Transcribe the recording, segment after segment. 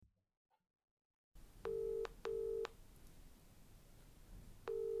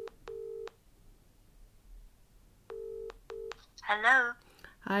Hello.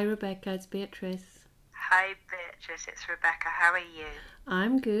 Hi, Rebecca. It's Beatrice. Hi, Beatrice. It's Rebecca. How are you?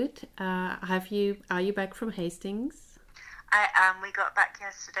 I'm good. Are you back from Hastings? I am. We got back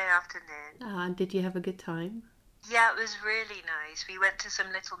yesterday afternoon. Did you have a good time? Yeah, it was really nice. We went to some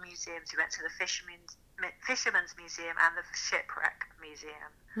little museums. We went to the Fisherman's Museum and the Shipwreck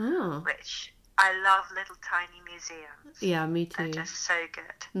Museum, Oh, which I love little tiny museums. yeah, me They're too. just so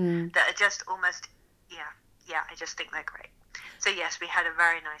good. Mm. That are just almost, yeah, I just think they're great. So yes, we had a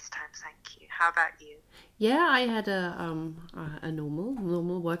very nice time. Thank you. How about you? Yeah, I had a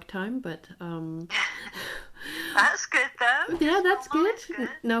normal work time, but That's good though. yeah, Just that's normal good. is good.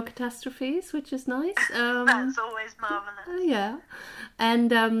 No catastrophes, which is nice. That's always marvelous. Yeah,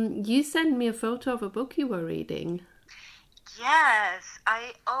 and you sent me a photo of a book you were reading. Yes,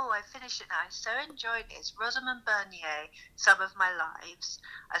 I finished it now. I so enjoyed it. It's Rosamund Bernier, Some of My Lives,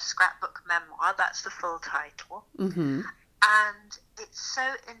 a scrapbook memoir. That's the full title. Mm-hmm. And it's so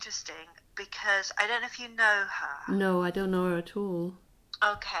interesting because I don't know if you know her. No, I don't know her at all.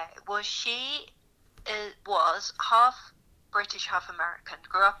 Okay, well, she was half British, half American.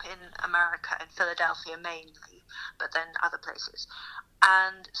 Grew up in America, in Philadelphia mainly, but then other places.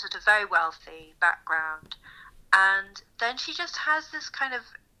 And sort of very wealthy background. And then she just has this kind of,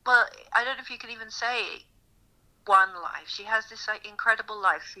 well, I don't know if you can even say one life. She has this like incredible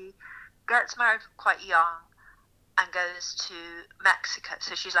life. She gets married quite young and goes to Mexico.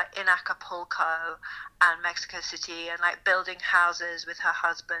 So she's like in Acapulco and Mexico City and like building houses with her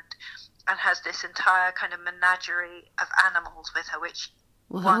husband and has this entire kind of menagerie of animals with her, which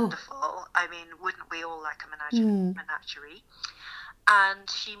Wow. wonderful. I mean, wouldn't we all like a Mm. menagerie? And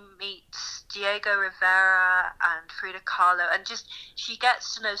she meets Diego Rivera and Frida Kahlo, and just she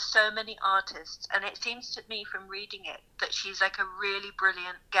gets to know so many artists. And it seems to me from reading it that she's like a really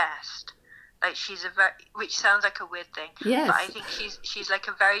brilliant guest. Like she's a very, which sounds like a weird thing, but I Yes. think she's like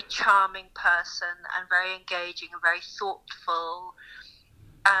a very charming person and very engaging and very thoughtful,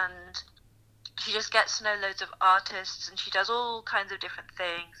 and she just gets to know loads of artists and she does all kinds of different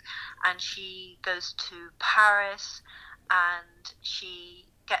things, and she goes to Paris and she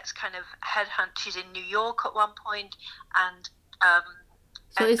gets kind of headhunt. She's in New York at one point and um,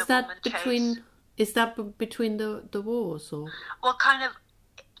 So ends is a that woman chase. between the wars or? Well, kind of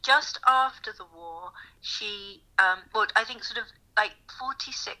just after the war, she, well, I think sort of like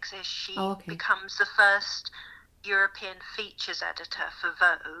 46ish, Oh, she okay. becomes the first European features editor for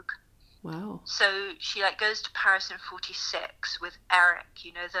Vogue. Wow. So she like goes to Paris in 46 with Eric,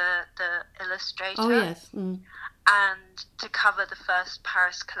 you know, the Oh illustrator, yes. Mm. and to cover the first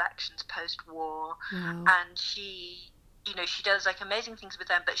Paris collections post-war. Wow. And she, you know, she does like amazing things with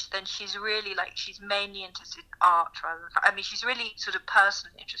them, but then she's really like, she's mainly interested in art rather than, I mean, she's really sort of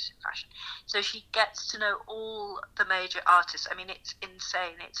personally interested in fashion. So she gets to know all the major artists. I mean, it's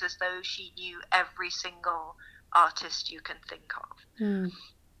insane. It's as though she knew every single artist you can think of. Mm.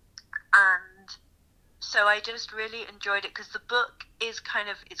 And so I just really enjoyed it because the book is kind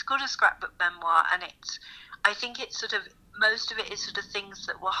of, it's called a scrapbook memoir, and I think it's sort of, most of it is sort of things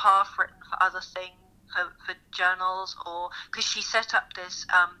that were half written for other things, for journals, or because she set up this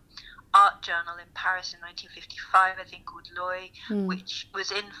art journal in Paris in 1955, I think, called L'Oeil, Mm. which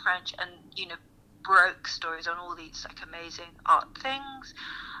was in French and, you know, broke stories on all these like amazing art things.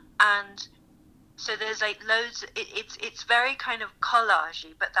 And so there's like loads. It's very kind of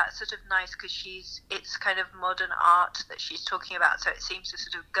collagey, but that's sort of nice because it's kind of modern art that she's talking about. So it seems to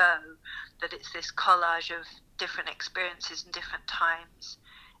sort of go that it's this collage of different experiences and different times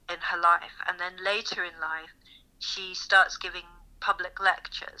in her life. And then later in life, she starts giving public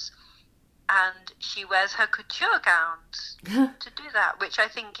lectures, and she wears her couture gowns to do that, which I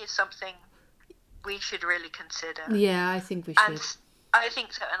think is something we should really consider. Yeah, I think we And should. I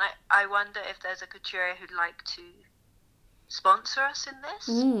think so, and I wonder if there's a couturier who'd like to sponsor us in this.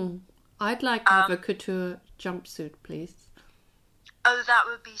 Mm. I'd like to have a Um, couture jumpsuit, please. oh, that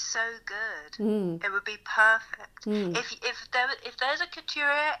would be so good. Mm. It would be perfect. Mm. If there's a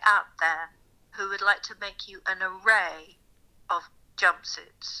couturier out there who would like to make you an array of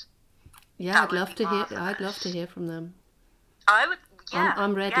jumpsuits, Yeah, that I'd would love be to hear. I'd love to marvelous. hear from them. I would, yeah,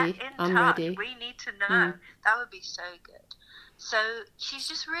 I'm get ready. in I'm touch. ready. We need to know. Mm. That would be so good. So she's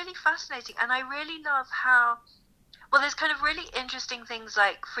just really fascinating, and I really love how, well, there's kind of really interesting things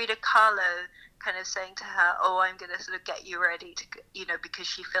like Frida Kahlo kind of saying to her, "Oh, I'm going to sort of get you ready to, you know, because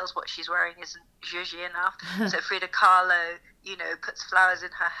she feels what she's wearing isn't zhuzhy enough." So Frida Kahlo, you know, puts flowers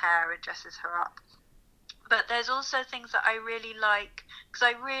in her hair and dresses her up. But there's also things that I really like because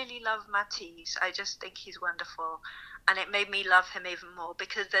I really love Matisse. I just think he's wonderful, and it made me love him even more,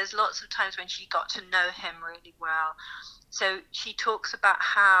 because there's lots of times when she got to know him really well. So she talks about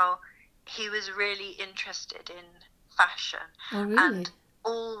how he was really interested in fashion. Oh, really? And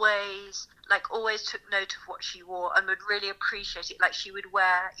always took note of what she wore and would really appreciate it. Like, she would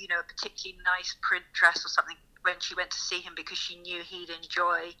wear, you know, a particularly nice print dress or something when she went to see him, because she knew he'd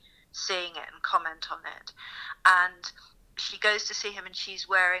enjoy seeing it and comment on it. And she goes to see him and she's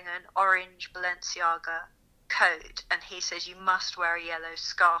wearing an orange Balenciaga coat, and he says, you must wear a yellow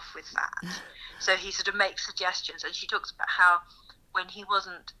scarf with that. So he sort of makes suggestions, and she talks about how when he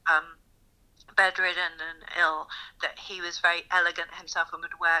wasn't bedridden and ill, that he was very elegant himself and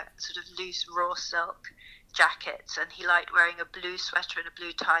would wear sort of loose raw silk jackets, and he liked wearing a blue sweater and a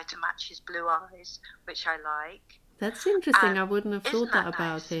blue tie to match his blue eyes, which I like. That's interesting. And I wouldn't have thought that nice?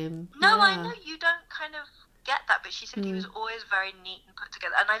 about him. No, Yeah. I know you don't kind of get that, but she said he was always very neat and put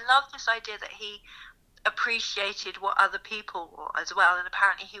together. And I love this idea that he appreciated what other people wore as well. And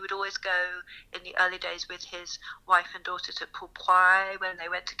apparently he would always go in the early days with his wife and daughter to Pourpoint when they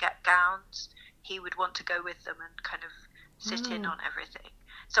went to get gowns. He would want to go with them and kind of sit in on everything.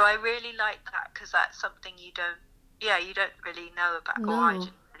 So I really like that, because that's something you don't really know about. No. Or I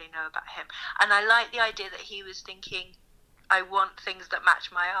didn't really know about him. And I like the idea that he was thinking, I want things that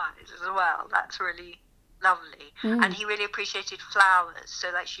match my eyes as well. That's really lovely. And he really appreciated flowers,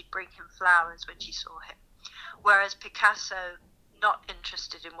 so like she'd bring him flowers when she saw him. Whereas Picasso, not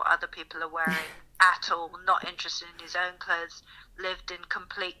interested in what other people are wearing at all, not interested in his own clothes, lived in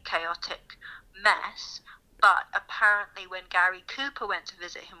complete chaotic mess. But apparently when Gary Cooper went to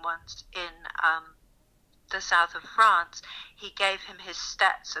visit him once in the south of France, he gave him his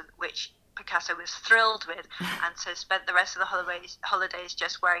Stetson, which Picasso was thrilled with, and so spent the rest of the holidays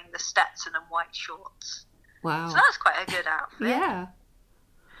just wearing the Stetson and white shorts. Wow. So that's quite a good outfit. Yeah.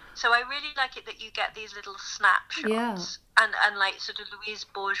 So I really like it that you get these little snapshots. Yeah. And like sort of Louise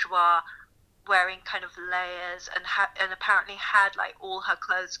Bourgeois wearing kind of layers, and apparently had like all her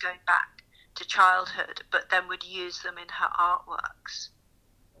clothes going back to childhood, but then would use them in her artworks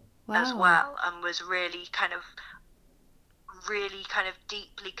as well, and was really kind of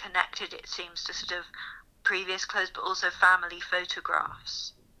deeply connected, it seems, to sort of previous clothes, but also family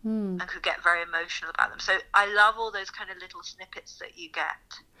photographs. And could get very emotional about them. So I love all those kind of little snippets that you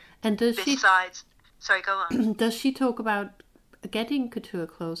get. And Sorry, go on. Does she talk about getting couture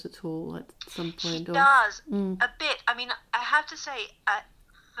clothes at all at some point? She does, a bit. I mean, I have to say,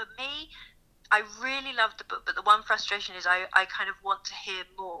 for me, I really loved the book, but the one frustration is I kind of want to hear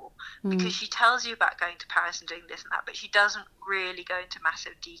more, because she tells you about going to Paris and doing this and that, but she doesn't really go into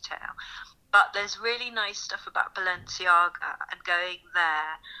massive detail. But there's really nice stuff about Balenciaga and going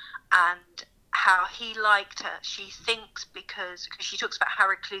there, and how he liked her. She thinks because she talks about how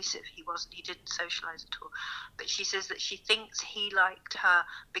reclusive he wasn't, he didn't socialise at all. But she says that she thinks he liked her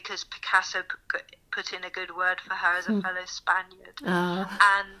because Picasso put in a good word for her as a fellow Spaniard.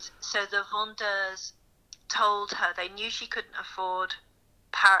 And so the vendeurs told her, they knew she couldn't afford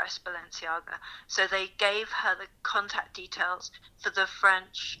Paris Balenciaga, so they gave her the contact details for the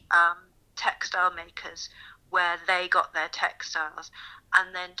French textile makers where they got their textiles,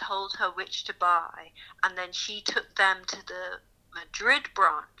 and then told her which to buy, and then she took them to the Madrid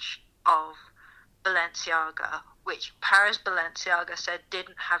branch of Balenciaga, which Paris Balenciaga said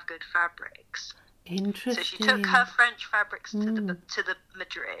didn't have good fabrics. Interesting. So she took her French fabrics to the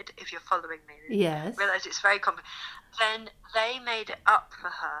Madrid, if you're following me. Yes. Realise it's very complicated. Then they made it up for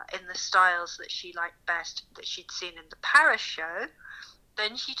her in the styles that she liked best, that she'd seen in the Paris show.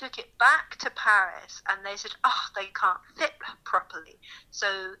 Then she took it back to Paris, and they said, they can't fit properly.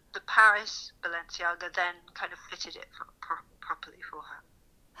 So the Paris Balenciaga then kind of fitted it properly for her.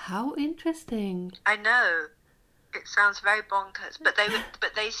 How interesting. I know. It sounds very bonkers, but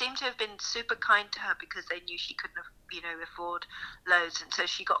they seem to have been super kind to her, because they knew she couldn't have, afford loads, and so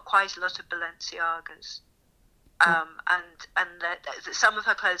she got quite a lot of Balenciagas. And some of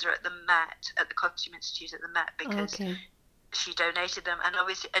her clothes are at the Met, at the Costume Institute at the Met, because she donated them, and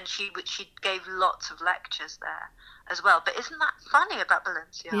obviously, and she gave lots of lectures there as well. But isn't that funny about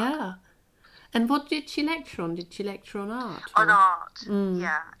Balenciaga? Yeah. And what did she lecture on? Did she lecture on art? On art,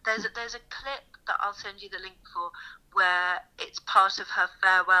 yeah. There's a clip that I'll send you the link for, where it's part of her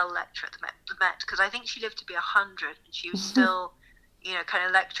farewell lecture at the Met, because I think she lived to be 100, and she was still, kind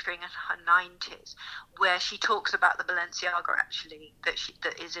of lecturing in her 90s, where she talks about the Balenciaga actually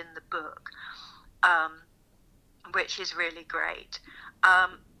that is in the book. Which is really great.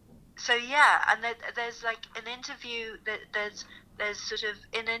 So yeah, and there's like an interview. There's sort of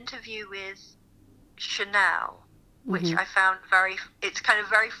an interview with Chanel, which I found it's kind of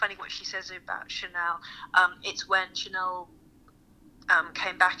very funny what she says about Chanel. It's when Chanel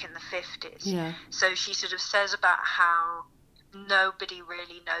came back in the 50s. Yeah. So she sort of says about how nobody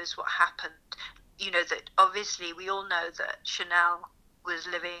really knows what happened. You know, that obviously we all know that Chanel was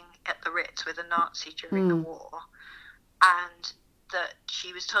living at the Ritz with a Nazi during the war, and that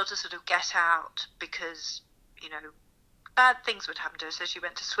she was told to sort of get out because, you know, bad things would happen to her, so she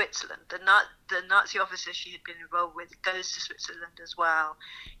went to Switzerland. The Nazi officer she had been involved with goes to Switzerland as well.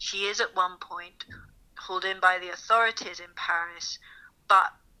 She is at one point hauled in by the authorities in Paris,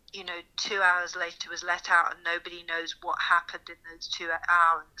 but, you know, 2 hours later was let out, and nobody knows what happened in those 2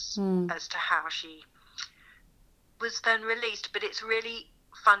 hours as to how she was then released. But it's really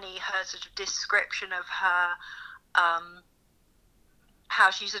funny, her sort of description of her, how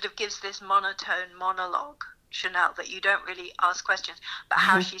she sort of gives this monotone monologue, Chanel, that you don't really ask questions, but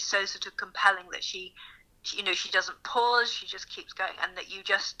how she's so sort of compelling that she, you know, she doesn't pause, she just keeps going, and that you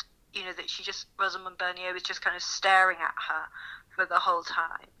just, you know, that she just, Rosamund Bernier was just kind of staring at her for the whole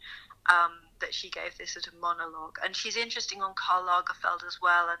time, that she gave this sort of monologue. And she's interesting on Karl Lagerfeld as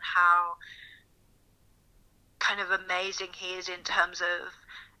well, and how kind of amazing he is in terms of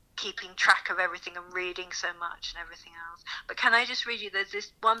keeping track of everything and reading so much and everything else. But can I just read you, there's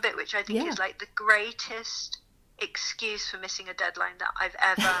this one bit which I think is like the greatest excuse for missing a deadline that I've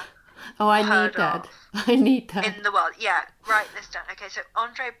ever Oh, I need that. I need that. In the world. Yeah, write this down. Okay, so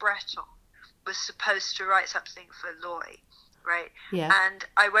Andre Breton was supposed to write something for Loy, right? Yeah. And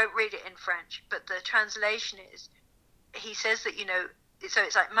I won't read it in French, but the translation is, he says that, you know, so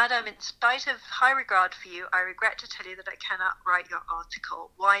it's like, Madame, in spite of high regard for you, I regret to tell you that I cannot write your article.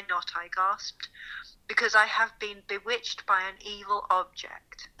 Why not? I gasped. Because I have been bewitched by an evil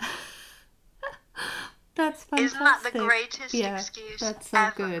object. That's fantastic. Isn't that the greatest excuse that's so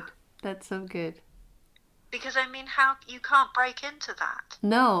ever? Good. That's so good. Because I mean, how you can't break into that?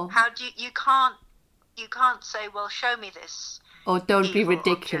 No. How do you can't say, well, show me this. Or don't be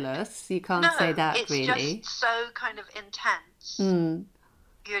ridiculous. Object. You can't say that, it's really. It's just so kind of intense.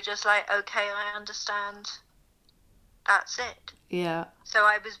 You're just like, okay, I understand. That's it. Yeah. So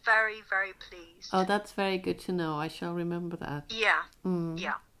I was very, very pleased. Oh, that's very good to know. I shall remember that. Yeah.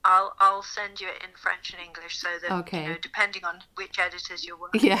 Yeah. I'll send you it in French and English so that, you know, depending on which editors you're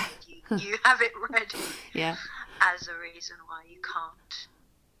working with, you have it ready. Yeah. As a reason why you can't.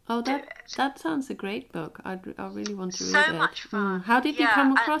 Oh, that sounds a great book. I really want to read it. So much fun. How did you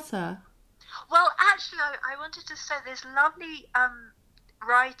come across her? Well, actually, I wanted to say this lovely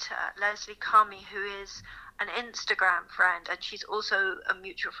writer, Leslie Comey, who is an Instagram friend, and she's also a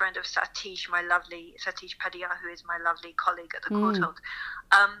mutual friend of Satish, my lovely Satish Padilla, who is my lovely colleague at the Court Talk.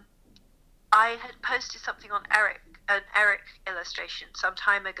 I had posted something on an Eric illustration some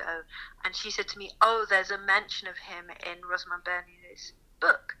time ago, and she said to me, "Oh, there's a mention of him in Rosamund Bernier's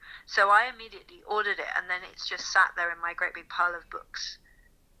book." So I immediately ordered it, and then it's just sat there in my great big pile of books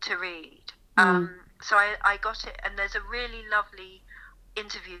to read. So I got it, and there's a really lovely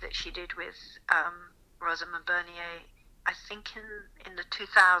interview that she did with Rosamund Bernier, I think in the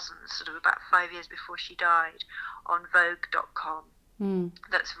 2000s, sort of about 5 years before she died, on Vogue.com.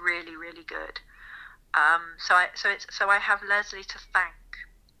 That's really, really good. So I have Leslie to thank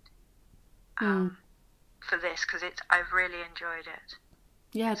for this, because I've really enjoyed it.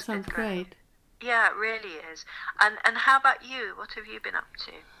 Yeah, it sounds great. Yeah, it really is. And how about you? What have you been up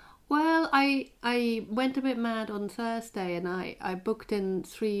to? Well, I went a bit mad on Thursday, and I booked in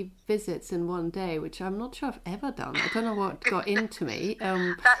 3 visits in one day, which I'm not sure I've ever done. I don't know what got into me.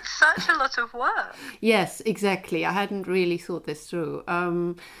 That's such a lot of work. Yes, exactly. I hadn't really thought this through.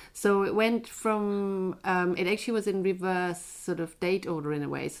 So it went from, it actually was in reverse sort of date order in a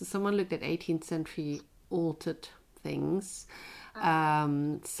way. So someone looked at 18th century altered things.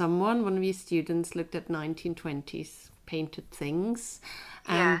 One of these students looked at 1920s painted things.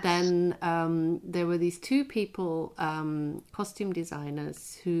 And then there were these 2 people, costume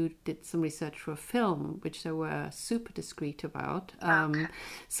designers, who did some research for a film, which they were super discreet about.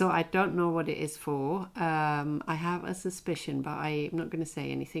 So I don't know what it is for. I have a suspicion, but I'm not going to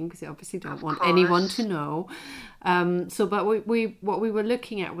say anything because I obviously don't want anyone to know. But what we were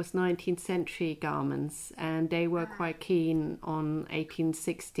looking at was 19th century garments, and they were quite keen on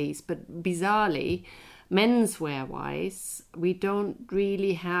 1860s. But bizarrely, menswear-wise, we don't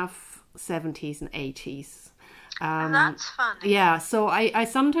really have 70s and 80s. That's funny. Yeah, so I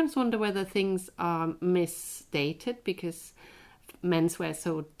sometimes wonder whether things are misdated because menswear is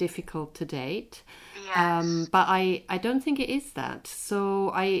so difficult to date. Yes. But I don't think it is that.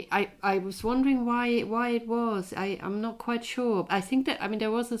 So I was wondering why it was. I'm not quite sure. I think that, I mean,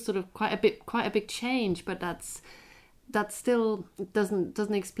 there was a sort of quite a big change, but that's that still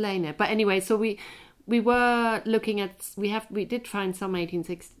doesn't explain it. But anyway, so we were looking at, we did find some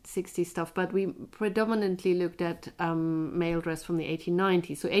 1860 stuff, but we predominantly looked at male dress from the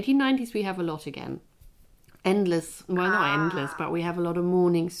 1890s. So 1890s we have a lot again. Endless, well, not endless, but we have a lot of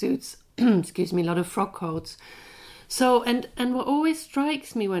morning suits, excuse me, a lot of frock coats. So, and what always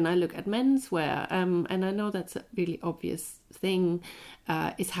strikes me when I look at menswear, and I know that's a really obvious thing,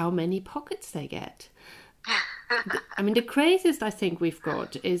 is how many pockets they get. I mean, the craziest I think we've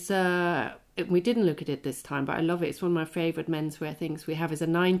got is, we didn't look at it this time, but I love it. It's one of my favourite menswear things we have, is a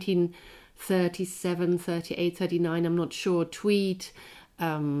 1937, 38, 39, I'm not sure, tweed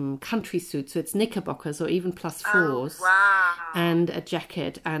country suit. So it's knickerbockers or even plus fours. Oh, wow. And a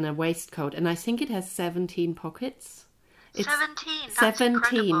jacket and a waistcoat. And I think it has 17 pockets. It's 17? That's 17,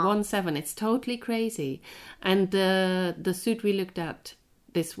 incredible. 17. It's totally crazy. And the suit we looked at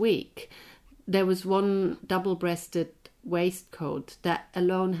this week, there was one double-breasted waistcoat that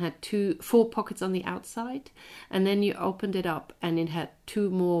alone had 4 pockets on the outside, and then you opened it up and it had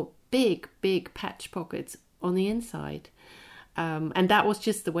 2 more big patch pockets on the inside, and that was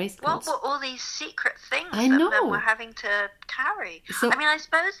just the waistcoat. What were all these secret things I that know. men were having to carry? So, I mean, I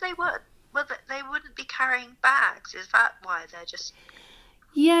suppose they would. Well, they wouldn't be carrying bags. Is that why they're just?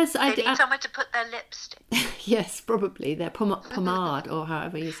 yes, They need somewhere to put their lipstick. yes, probably their pomade or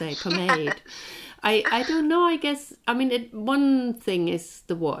however you say, pomade. I don't know, I guess. I mean, one thing is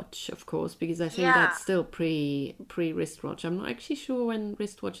the watch, of course, because I think that's still pre wristwatch. I'm not actually sure when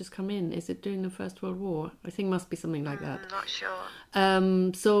wristwatches come in. Is it during the First World War? I think it must be something like that. Not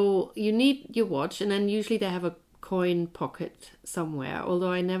sure. So you need your watch, and then usually they have a coin pocket somewhere,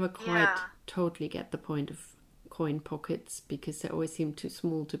 although I never quite totally get the point of coin pockets because they always seem too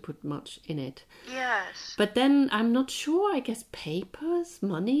small to put much in it. Yes. But then I'm not sure. I guess papers,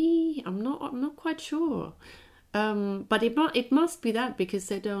 money. I'm not quite sure. But it must be that because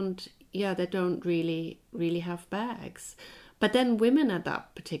they don't really have bags. But then women at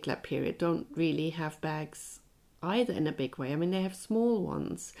that particular period don't really have bags either in a big way. I mean, they have small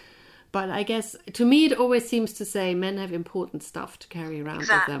ones. But I guess to me it always seems to say men have important stuff to carry around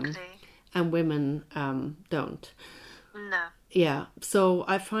with them. And women don't. No. Yeah, so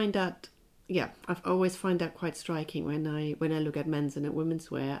I find that, I've always find that quite striking when I look at men's and at women's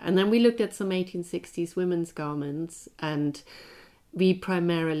wear. And then we looked at some 1860s women's garments, and we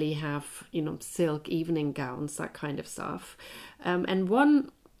primarily have, silk evening gowns, that kind of stuff. And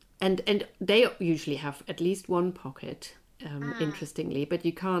they usually have at least one pocket, interestingly, but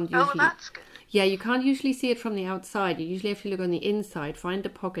you can't usually... Oh, that's good. Yeah, you can't usually see it from the outside. You usually have to look on the inside, find the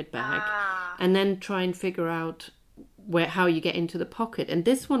pocket bag, and then try and figure out how you get into the pocket. And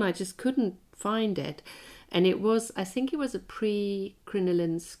this one, I just couldn't find it. And I think it was a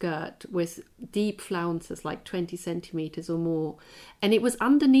pre-crinoline skirt with deep flounces, like 20 centimeters or more. And it was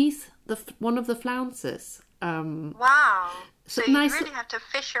underneath one of the flounces. Wow. So you really have to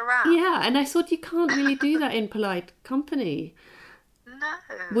fish around. Yeah, and I thought you can't really do that in polite company. No.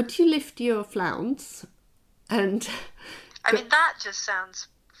 Would you lift your flounce? And I mean, that just sounds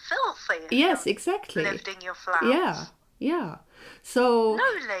filthy. Yes, exactly. Lifting your flounce. Yeah. So no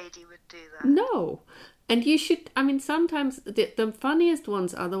lady would do that. No. And you should, I mean, sometimes the funniest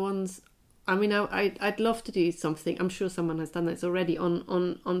ones are the ones, I mean, I'd love to do something. I'm sure someone has done this already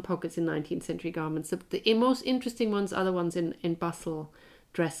on pockets in 19th century garments. The most interesting ones are the ones in bustle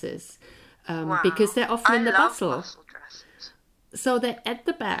dresses. Because they're often in the bustle. Bustle dresses. So they're at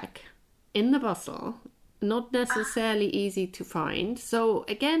the back, in the bustle, not necessarily easy to find. So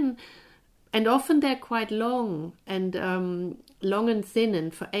again, and often they're quite long and thin.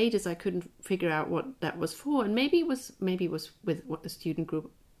 And for ages, I couldn't figure out what that was for. And maybe it was with what the student group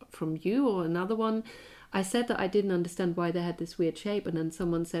from you or another one. I said that I didn't understand why they had this weird shape, and then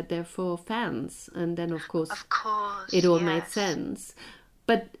someone said they're for fans. And then of course it all made sense.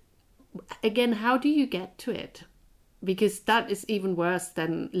 But again, how do you get to it? Because that is even worse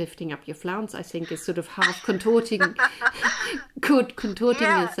than lifting up your flounce, I think, is sort of half contorting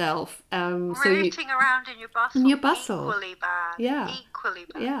yourself. Rooting around in your bustle. Equally bad. Yeah. Equally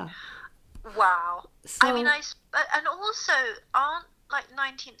bad. Yeah. Wow. So, I mean, and also, aren't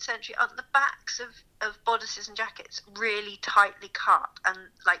the backs of bodices and jackets really tightly cut and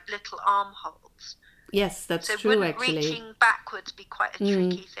like little armholes? Yes, that's so true, wouldn't actually. Reaching backwards be quite a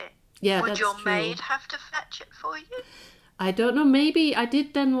tricky thing? Yeah, Would that's your true. maid have to fetch it for you? I don't know. Maybe I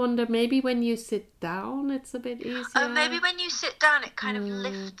did then wonder. Maybe when you sit down, it's a bit easier. Oh, maybe when you sit down, it kind of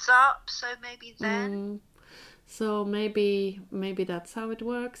lifts up. So maybe then. So maybe that's how it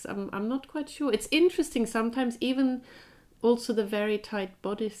works. I'm not quite sure. It's interesting. Sometimes even also the very tight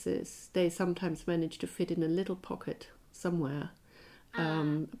bodices, they sometimes manage to fit in a little pocket somewhere.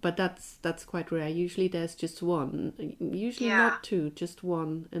 But that's quite rare. Usually there's just one. Usually Yeah. not two, just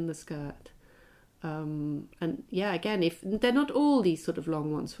one in the skirt. And yeah, again, if they're not all these sort of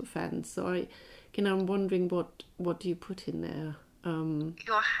long ones for fans, so I'm wondering what do you put in there?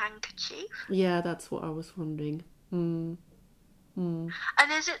 Your handkerchief. Yeah, that's what I was wondering. And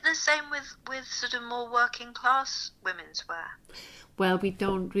is it the same with sort of more working class women's wear? Well, we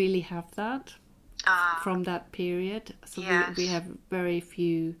don't really have that from that period, so Yes. we have very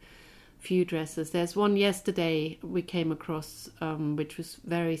few dresses. There's one yesterday we came across, which was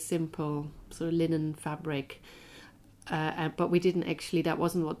very simple, sort of linen fabric, but we didn't actually. That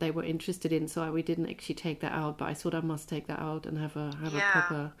wasn't what they were interested in, so we didn't actually take that out. But I thought I must take that out and have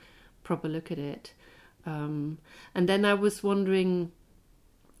a proper look at it. And then I was wondering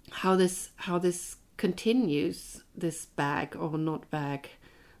how this continues, this bag or not bag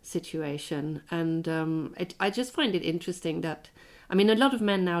situation, and I just find it interesting that, I mean, a lot of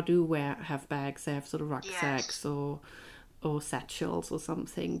men now do have bags. They have sort of rucksacks or satchels or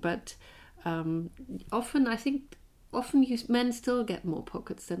something, but often men still get more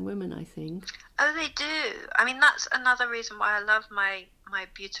pockets than women, I think. Oh, they do. I mean, that's another reason why I love my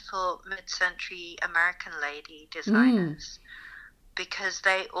beautiful mid-century American lady designers, because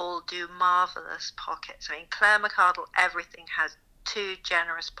they all do marvelous pockets. I mean, Claire McArdle, everything has 2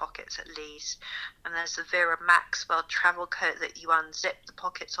 generous pockets at least, and there's the Vera Maxwell travel coat that you unzip the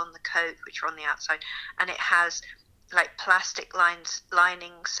pockets on the coat, which are on the outside, and it has like plastic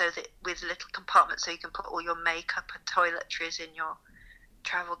lining so that with little compartments so you can put all your makeup and toiletries in your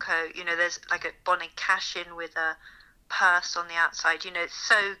travel coat. You know, there's like a Bonnie Cashin with a purse on the outside. You know, it's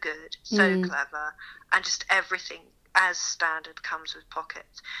so good, so clever, and just everything as standard comes with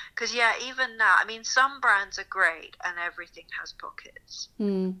pockets. Because even now, I mean, some brands are great and everything has pockets,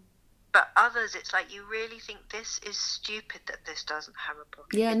 but others, it's like you really think this is stupid that this doesn't have a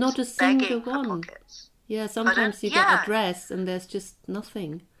pocket. Yeah, not a single one. Yeah, sometimes you get a dress and there's just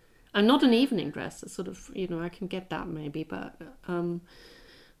nothing. And not an evening dress. Sort of, you know, I can get that maybe, but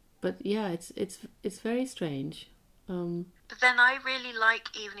yeah, it's very strange. But then I really like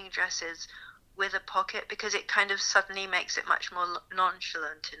evening dresses with a pocket, because it kind of suddenly makes it much more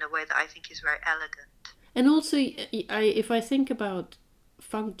nonchalant in a way that I think is very elegant. And also, if I think about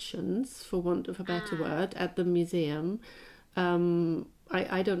functions, for want of a better word, at the museum,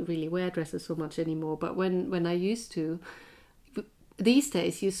 I don't really wear dresses so much anymore, but when I used to, these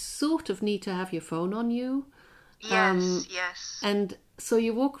days you sort of need to have your phone on you. Yes. And so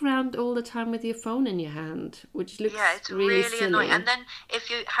you walk around all the time with your phone in your hand, which looks it's really really silly. annoying. And then if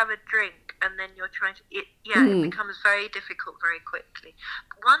you have a drink and then you're trying to, it becomes very difficult very quickly.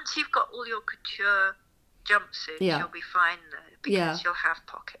 But once you've got all your couture jumpsuits, you'll be fine though, because you'll have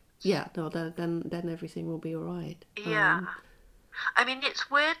pockets. Yeah, no, then everything will be all right. Yeah. I mean,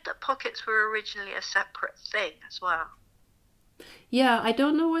 it's weird that pockets were originally a separate thing as well. Yeah, I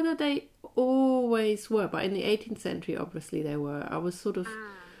don't know whether they always were, but in the 18th century, obviously they were. I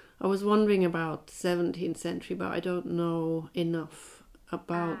was wondering about 17th century, but I don't know enough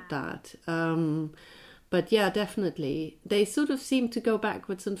about that. But yeah, definitely. They sort of seem to go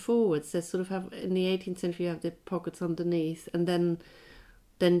backwards and forwards. They sort of have, in the 18th century, you have the pockets underneath, and then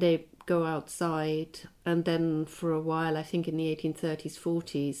they go outside, and then for a while, I think in the 1830s,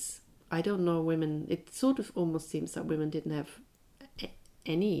 40s, I don't know, women, it sort of almost seems that women didn't have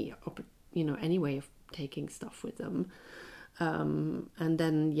any way of taking stuff with them. And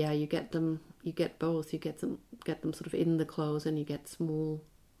then, you get both. You get them sort of in the clothes, and you get small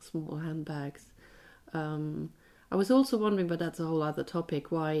handbags. I was also wondering, but that's a whole other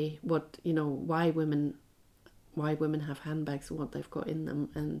topic, why women have handbags and what they've got in them,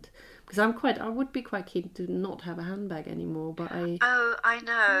 and because I would be quite keen to not have a handbag anymore, but I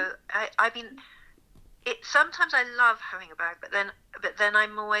know. I mean, sometimes I love having a bag, but then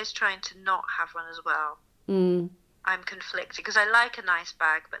I'm always trying to not have one as well. I'm conflicted, because I like a nice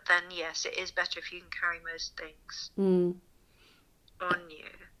bag, but then yes, it is better if you can carry most things on you.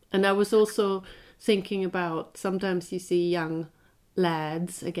 And I was also thinking about, sometimes you see young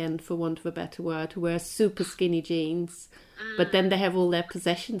lads, again for want of a better word, who wear super skinny jeans, but then they have all their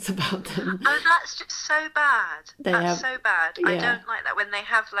possessions about them. Oh, that's just so bad. So bad. Yeah. I don't like that when they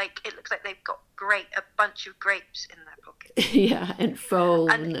have, like, it looks like they've got a bunch of grapes in their pocket. Yeah, and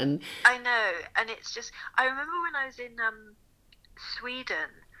phone and I know, and it's just, I remember when I was in Sweden,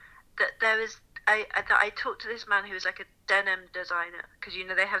 that there was I talked to this man who was like a denim designer, because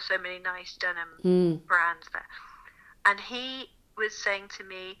they have so many nice denim brands there, and he was saying to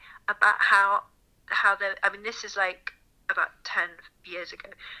me about how they, I mean, this is like about 10 years ago,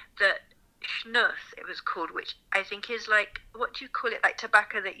 that Schnuth, it was called, which I think is like, what do you call it? Like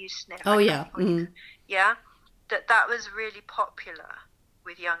tobacco that you sniff. Oh, yeah. Yeah. That was really popular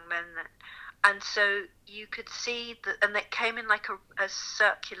with young men then. And so you could see that, and it came in like a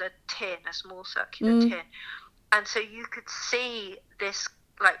circular tin, a small circular tin. And so you could see this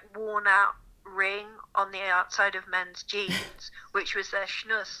like worn out ring on the outside of men's jeans, which was their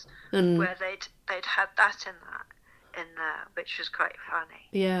Schnuss, where they'd had that in there, which was quite funny.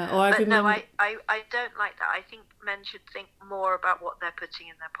 Yeah, I remember. No, I don't like that. I think men should think more about what they're putting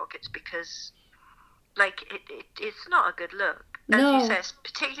in their pockets, because like it's not a good look. As you say,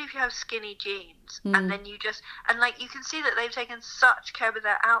 particularly if you have skinny jeans, and then you like you can see that they've taken such care with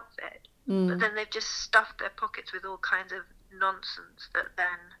their outfit, but then they've just stuffed their pockets with all kinds of nonsense that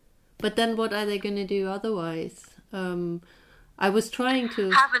then. But then what are they going to do otherwise? I was trying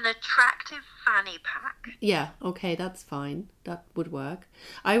to have an attractive fanny pack. Yeah, okay, that's fine. That would work.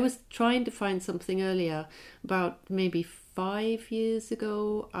 I was trying to find something earlier. About maybe 5 years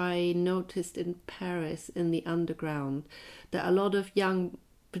ago, I noticed in Paris, in the underground, that a lot of young,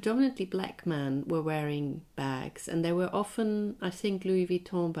 predominantly black men were wearing bags, and they were often, I think, Louis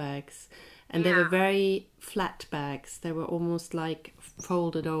Vuitton bags, and they were very flat bags. They were almost like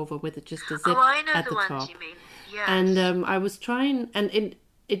folded over with just a zip at the top. Ones you mean. Yes. And I was trying, and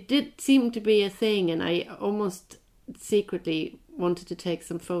it did seem to be a thing, and I almost secretly wanted to take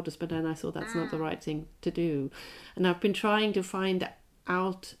some photos, but then I thought that's not the right thing to do. And I've been trying to find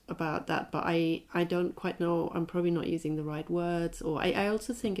out about that, but I don't quite know. I'm probably not using the right words, or I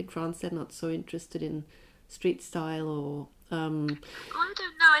also think in France they're not so interested in street style or I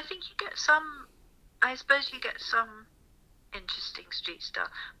don't know. I think I suppose you get some interesting street style,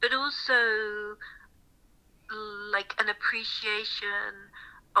 but also like an appreciation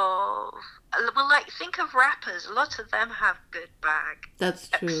of, well, like think of rappers. A lot of them have good bag. That's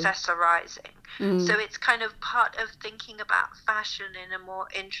true. Accessorizing. So it's kind of part of thinking about fashion in a more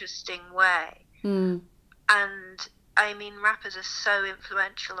interesting way. And I mean, rappers are so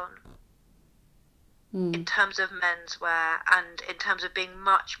influential in terms of menswear and in terms of being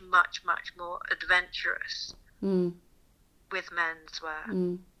much, much, much more adventurous with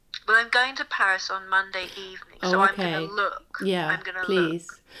menswear. Well, I'm going to Paris on Monday evening, so I'm going to look. Yeah, I'm going to please.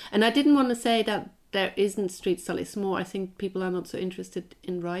 Look. And I didn't want to say that there isn't street style. It's more, I think people are not so interested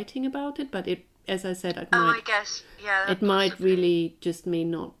in writing about it, but it, as I said, I guess, yeah. It might really just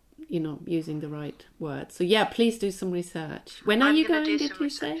mean not, using the right words. So yeah, please do some research. When are you going, did you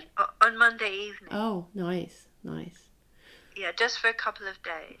say? On Monday evening. Oh, nice. Yeah, just for a couple of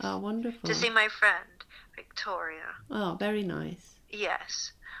days. Oh, wonderful. To see my friend, Victoria. Oh, very nice.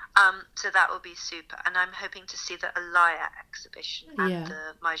 Yes. So that will be super. And I'm hoping to see the Alaya exhibition and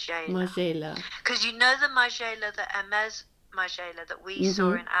the Margiela. Because you know the Margiela, the Hermès Margiela that we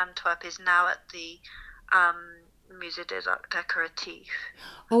saw in Antwerp is now at the Musée des Arts Décoratifs.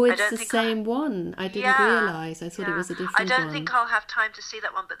 Oh, it's the same one. I didn't realise. I thought it was a different one. I don't think I'll have time to see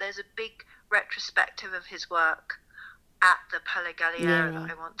that one, but there's a big retrospective of his work at the Palais Galliera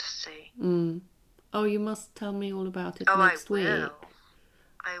that I want to see. Oh, you must tell me all about it next week.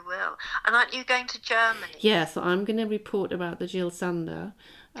 I will. And aren't you going to Germany? Yeah, so I'm going to report about the Jill Sander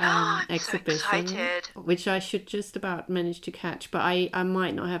exhibition, so excited. Which I should just about manage to catch, but I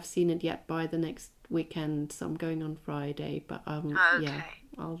might not have seen it yet by the next weekend, so I'm going on Friday, but yeah,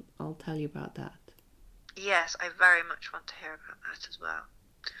 I'll tell you about that. Yes, I very much want to hear about that as well.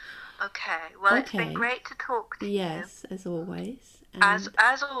 Okay, well, it's been great to talk to you. Yes, as always. As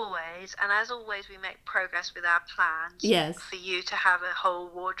always, and as always, we make progress with our plans. Yes. For you to have a whole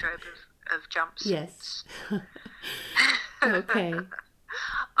wardrobe of jumpsuits. Yes. Okay.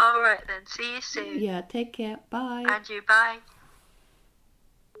 All right then. See you soon. Yeah. Take care. Bye. And you. Bye.